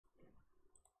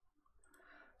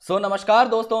नमस्कार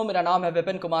दोस्तों, मेरा नाम है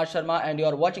Vipin Kumar Sharma and you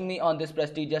are watching me on this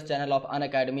prestigious channel of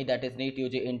Unacademy, that is NEET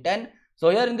UG in 10.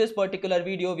 So here in this particular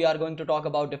video we are going to talk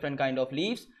about different kind of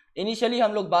leaves. Initially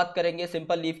हम लोग बात करेंगे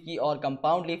simple leaf की और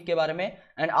compound leaf के बारे में,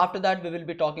 and after that we will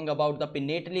be talking about the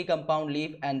pinnately compound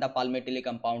leaf and the पाल्मेटली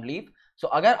compound leaf. सो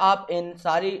अगर आप इन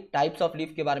सारी टाइप्स ऑफ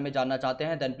लीफ के बारे में जानना चाहते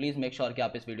हैं देन प्लीज मेक श्योर कि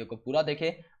आप इस वीडियो को पूरा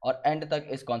देखें और एंड तक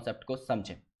इस कॉन्सेप्ट को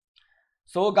समझें.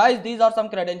 So guys, these are some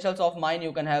credentials of mine.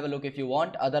 You can have a look if you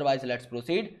want. Otherwise, let's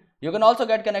proceed. You can also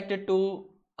get connected to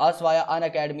us via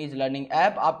Unacademy's learning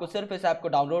app. आपको सिर्फ इस app को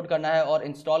download करना है और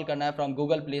install करना है from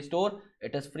Google Play Store.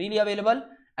 It is freely available.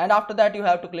 And after that, you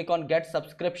have to click on Get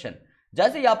Subscription.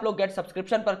 जैसे ही आप लोग Get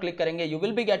Subscription पर क्लिक करेंगे, you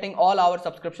will be getting all our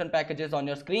subscription packages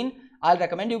on your screen. I'll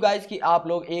recommend you guys कि आप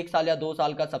लोग 1 साल या 2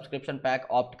 साल का subscription pack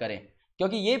ऑप्ट करें,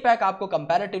 क्योंकि ये पैक आपको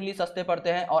कंपैरेटिवली सस्ते पड़ते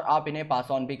हैं और आप इन्हें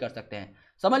पास ऑन भी कर सकते हैं.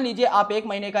 समझ लीजिए आप 1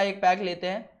 महीने का एक पैक लेते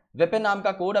हैं, विपिन नाम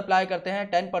का कोड अप्लाई करते हैं,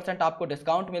 10% आपको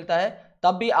डिस्काउंट मिलता है,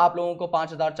 तब भी आप लोगों को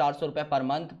 5,400 रुपये पर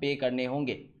मंथ पे करने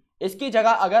होंगे. इसकी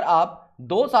जगह अगर आप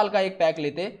 2 साल का एक पैक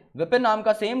लेते, विपिन नाम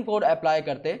का सेम कोड अप्लाई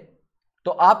करते,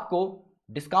 तो आपको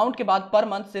डिस्काउंट के बाद पर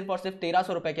मंथ सिर्फ और सिर्फ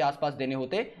 1,300 रुपये के आसपास देने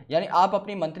होते. यानी आप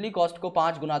अपनी मंथली कॉस्ट को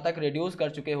 5 गुना तक रिड्यूस कर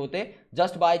चुके होते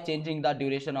just by changing the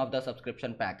duration of the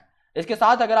subscription pack. इसके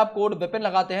साथ अगर आप कोड विपिन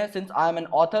लगाते हैं, since I am an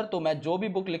author, तो मैं जो भी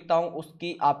बुक लिखता हूं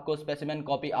उसकी आपको स्पेसिमेन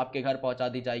कॉपी आपके घर पहुंचा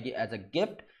दी जाएगी एज अ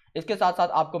गिफ्ट. इसके साथ साथ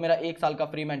आपको मेरा 1 साल का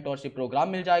फ्री मेंटोरशिप प्रोग्राम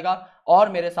मिल जाएगा और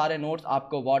मेरे सारे नोट्स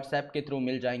आपको व्हाट्सएप के थ्रू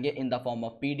मिल जाएंगे in the form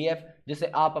of PDF,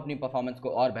 जिससे आप अपनी परफॉर्मेंस को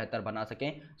और बेहतर बना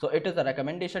सकें. So it is a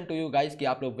recommendation to you guys कि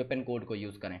आप लोग विपिन कोड को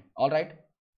यूज करें. Alright,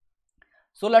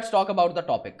 so let's talk about the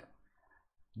topic.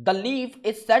 The leaf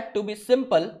is said to be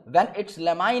simple when it's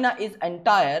lamina is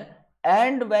entire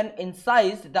and when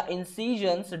incised the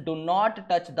incisions do not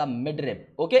touch the midrib.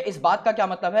 Okay, इस बात का क्या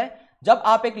मतलब है? जब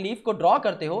आप एक लीफ को ड्रॉ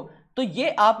करते हो तो ये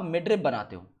आप मिडरिब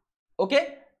बनाते हो. ओके,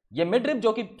 ये मिडरिब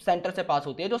जो कि सेंटर से पास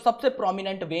होती है, जो सबसे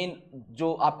प्रोमिनेंट वेन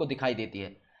जो आपको दिखाई देती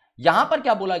है. यहां पर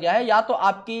क्या बोला गया है, या तो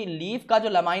आपकी लीफ का जो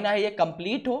लमाइना है ये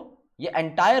कंप्लीट हो, ये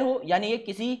एंटायर हो, यानी ये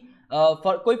किसी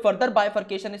कोई फर्दर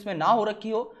बाइफर्केशन इसमें ना हो रखी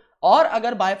हो, और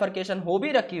अगर बाइफर्केशन हो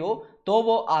भी रखी हो तो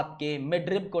वो आपके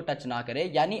मिडरिब को टच ना करे.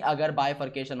 यानी अगर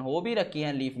बाइफर्केशन हो भी रखी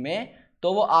है लीफ में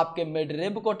तो वो आपके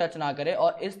मिडरिब को टच ना करे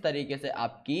और इस तरीके से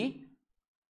आपकी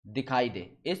दिखाई दे,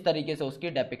 इस तरीके से उसकी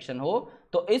डेपिक्शन हो,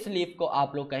 तो इस लीफ को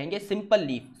आप लोग कहेंगे सिंपल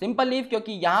लीफ. सिंपल लीफ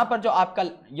क्योंकि यहां पर जो आपका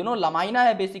लमाइना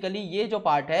है, बेसिकली ये जो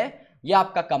पार्ट है ये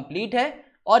आपका कंप्लीट है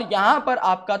और यहां पर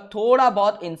आपका थोड़ा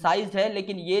बहुत इंसाइज्ड है,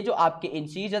 लेकिन ये जो आपके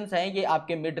इंसिजन्स हैं ये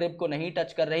आपके मिडरिब को नहीं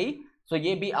टच कर रही. सो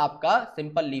ये भी आपका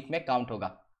सिंपल लीफ में काउंट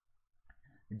होगा.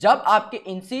 जब आपके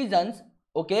इंसिजन्स,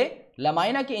 ओके,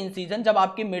 लमाइना के इंसिजन जब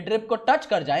आपकी मिडरिब को टच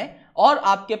कर जाएं और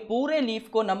आपके पूरे लीफ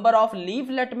को नंबर ऑफ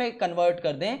लीफलेट में कन्वर्ट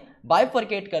कर दें,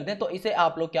 बाइफर्केट कर दें, तो इसे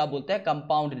आप लोग क्या बोलते हैं?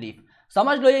 Compound leaf.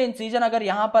 समझ लो ये इंसिजन अगर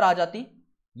यहां पर आ जाती,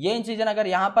 ये इंसिजन अगर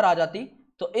यहां पर आ जाती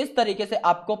तो इस तरीके से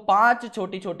आपको 5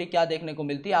 छोटी छोटी क्या देखने को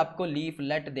मिलती? आपको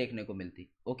लीफलेट देखने को मिलती.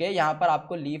 ओके, यहां पर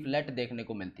आपको लीफलेट देखने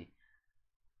को मिलती.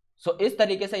 सो इस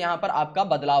तरीके से यहां पर आपका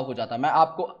बदलाव हो जाता है. मैं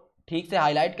आपको ठीक से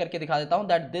हाईलाइट करके दिखा देता हूं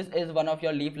that this is one of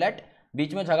your leaflet.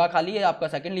 बीच में जगह खाली है आपका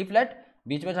सेकंड लीफलेट,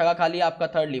 बीच में जगह खाली है आपका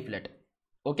थर्ड लीफलेट.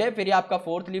 ओके, फिर ये आपका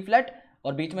फोर्थ लीफलेट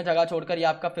और बीच में जगह छोड़कर ये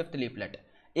आपका फिफ्थ लीफलेट.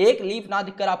 एक लीफ ना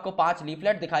दिखकर आपको 5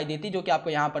 लीफलेट दिखाई देती जो कि आपको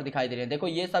यहां पर दिखाई दे रहे हैं. देखो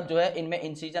ये सब जो है इनमें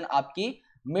इंसिजन आपकी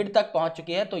मिड तक पहुंच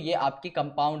चुकी है, तो ये आपकी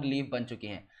कंपाउंड लीफ बन चुकी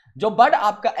है. जो बड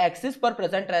आपका एक्सिस पर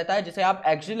प्रेजेंट रहता है, जिसे आप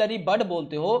एक्सिलरी बड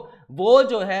बोलते हो, वो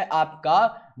जो है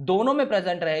आपका दोनों में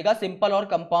प्रेजेंट रहेगा. सिंपल और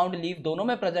कंपाउंड लीफ दोनों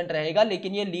में प्रेजेंट रहेगा,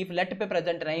 लेकिन ये लीफलेट पे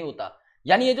प्रेजेंट नहीं होता.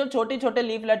 यानी ये जो छोटे छोटे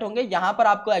लीफलेट होंगे यहां पर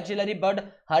आपको एक्सिलरी बड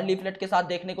हर लीफलेट के साथ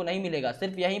देखने को नहीं मिलेगा,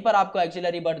 सिर्फ यहीं पर आपको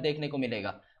एक्सिलरी बड देखने को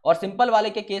मिलेगा. और सिंपल वाले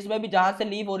के केस में भी जहां से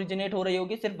लीफ ओरिजिनेट हो रही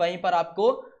होगी सिर्फ वहीं पर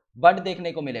आपको बड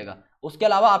देखने को मिलेगा. उसके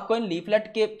अलावा आपको इन लीफलेट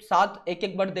के साथ एक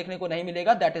एक बड देखने को नहीं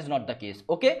मिलेगा. That is not the case.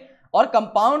 Okay, और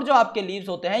कंपाउंड जो आपके लीव्स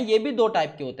होते हैं ये भी 2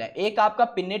 टाइप के होते हैं. एक आपका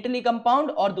पिनेटली कंपाउंड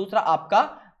और दूसरा आपका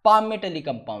पाल्मेटली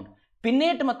कंपाउंड.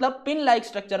 पिनेट मतलब पिन लाइक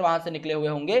स्ट्रक्चर वहां से निकले हुए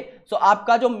होंगे. सो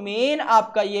आपका जो मेन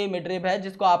आपका ये मिडरिब है,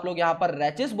 जिसको आप लोग यहां पर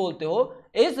रैचिस बोलते हो,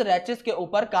 इस रैचिस के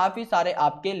ऊपर काफी सारे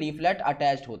आपके लीफलेट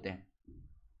अटैच्ड होते हैं.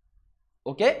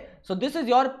 Okay, so this is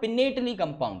your pinnately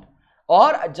compound.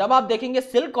 और जब आप देखेंगे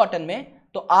सिल्क कॉटन में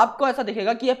तो आपको ऐसा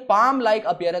दिखेगा कि ये पाम लाइक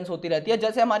अपीयरेंस होती रहती है.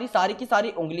 जैसे हमारी सारी की सारी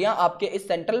उंगलियां आपके इस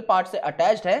सेंट्रल पार्ट से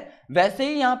अटैच्ड है, वैसे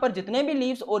ही यहां पर जितने भी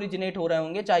लीव्स ओरिजिनेट हो रहे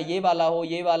होंगे, चाहे ये वाला हो,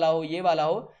 ये वाला हो, ये वाला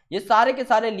हो, ये सारे के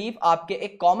सारे लीफ आपके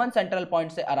एक कॉमन सेंट्रल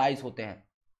पॉइंट से अराइज होते हैं.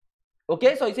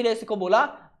 ओके, सो इसीलिए इसको बोला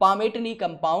पामेटली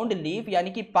कंपाउंड लीफ,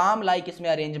 यानी कि पाम लाइक इसमें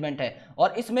अरेंजमेंट है.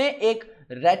 और इसमें एक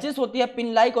रैचेस होती है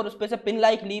पिन लाइक और उसपे से पिन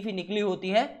लाइक लीफ ही निकली होती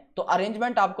है, तो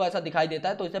अरेंजमेंट आपको ऐसा दिखाई देता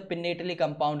है, तो इसे पिन्नेटली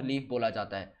कंपाउंड लीफ बोला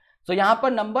जाता है। सो यहां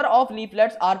पर number of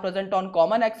leaflets are present on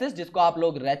common axis, जिसको आप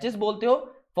लोग रैचेस बोलते हो।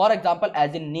 फॉर एग्जाम्पल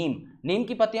एज इन नीम, नीम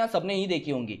की पत्तियां सबने ही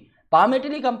देखी होंगी।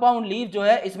 पामेटिली कंपाउंड लीफ जो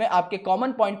है, इसमें आपके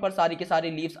कॉमन पॉइंट पर सारी की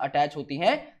सारी लीव्स अटैच होती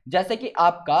हैं, जैसे कि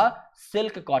आपका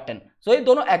सिल्क कॉटन। सो ये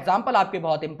दोनों एग्जांपल आपके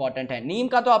बहुत इंपॉर्टेंट है। नीम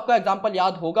का तो आपका एग्जांपल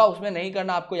याद होगा, उसमें नहीं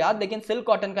करना आपको याद, लेकिन सिल्क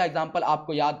कॉटन का एग्जांपल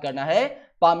आपको याद करना है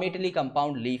पामेटिली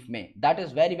कंपाउंड लीफ में। That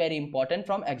is very very important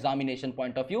from examination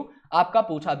point of view, आपका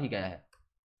पूछा भी गया है।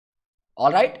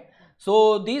 Alright,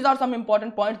 so these are some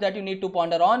important points that you need to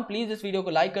ponder on. Please इस वीडियो को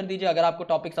लाइक कर दीजिए अगर आपको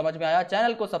टॉपिक समझ में आया,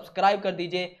 चैनल को सब्सक्राइब कर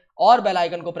दीजिए और बेल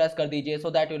आइकन को प्रेस कर दीजिए so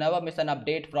that you never miss an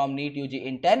update from NEET UG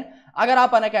इन 10। अगर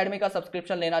आप अनअकैडमी का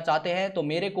सब्सक्रिप्शन लेना चाहते हैं तो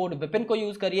मेरे कोड विपिन को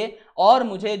यूज करिए और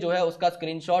मुझे जो है उसका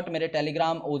स्क्रीनशॉट मेरे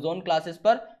टेलीग्राम ओजोन क्लासेस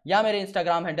पर या मेरे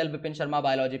Instagram handle Vipin Sharma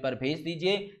biology पर भेज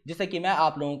दीजिए, जिससे कि मैं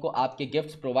आप लोगों को आपके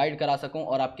गिफ्ट्स प्रोवाइड करा सकूं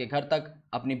और आपके घर तक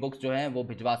अपनी बुक्स जो हैं वो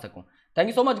भिजवा सकूं। Thank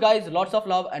you so much guys, lots of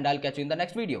love and I will catch you in the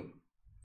next video.